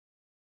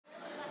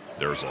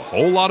There's a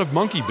whole lot of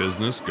monkey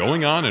business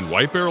going on in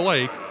White Bear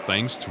Lake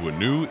thanks to a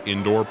new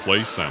indoor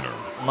play center.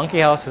 Monkey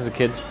House is a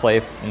kids'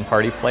 play and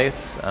party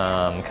place.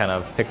 Kind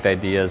of picked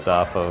ideas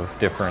off of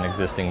different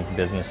existing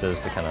businesses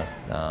to kind of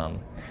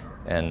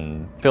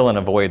and fill in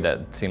a void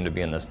that seemed to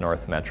be in this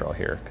North Metro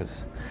here.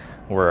 Because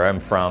where I'm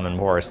from in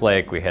Forest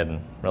Lake, we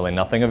had really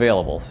nothing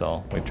available,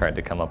 so we tried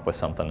to come up with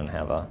something and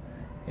have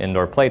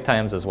indoor play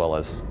times as well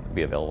as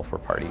be available for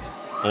parties.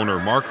 Owner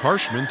Mark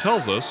Harshman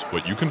tells us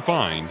what you can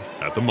find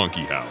at the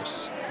Monkey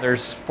House.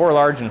 There's 4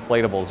 large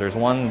inflatables. There's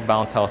one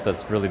bounce house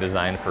that's really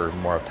designed for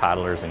more of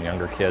toddlers and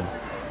younger kids.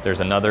 There's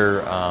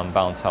another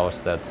bounce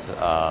house that's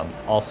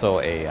also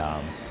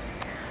a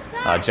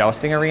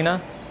jousting arena,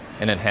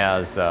 and it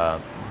has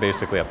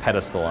basically a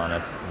pedestal on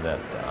it that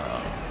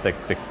the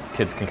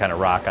kids can kind of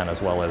rock on,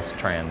 as well as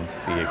try and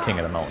be a king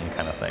of the mountain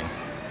kind of thing.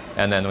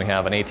 And then we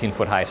have an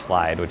 18-foot high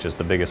slide, which is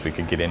the biggest we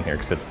could get in here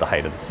because it's the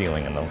height of the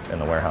ceiling in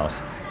the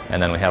warehouse.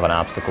 And then we have an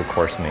obstacle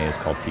course maze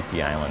called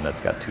Tiki Island that's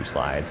got 2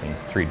 slides and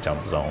 3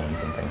 jump zones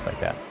and things like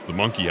that. The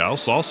Monkey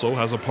House also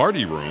has a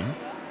party room.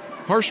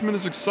 Harshman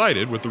is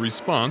excited with the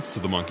response to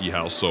the Monkey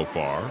House so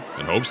far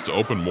and hopes to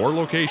open more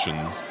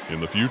locations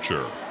in the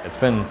future. It's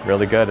been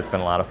really good. It's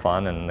been a lot of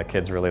fun, and the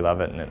kids really love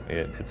it. And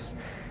it's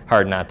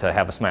hard not to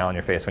have a smile on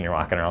your face when you're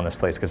walking around this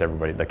place because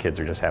the kids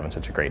are just having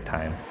such a great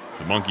time.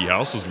 The Monkey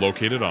House is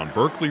located on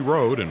Berkeley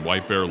Road in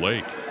White Bear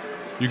Lake.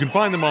 You can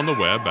find them on the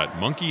web at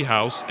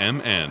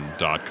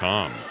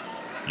monkeyhousemn.com.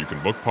 You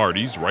can book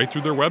parties right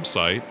through their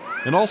website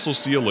and also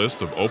see a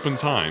list of open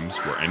times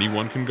where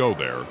anyone can go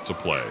there to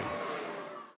play.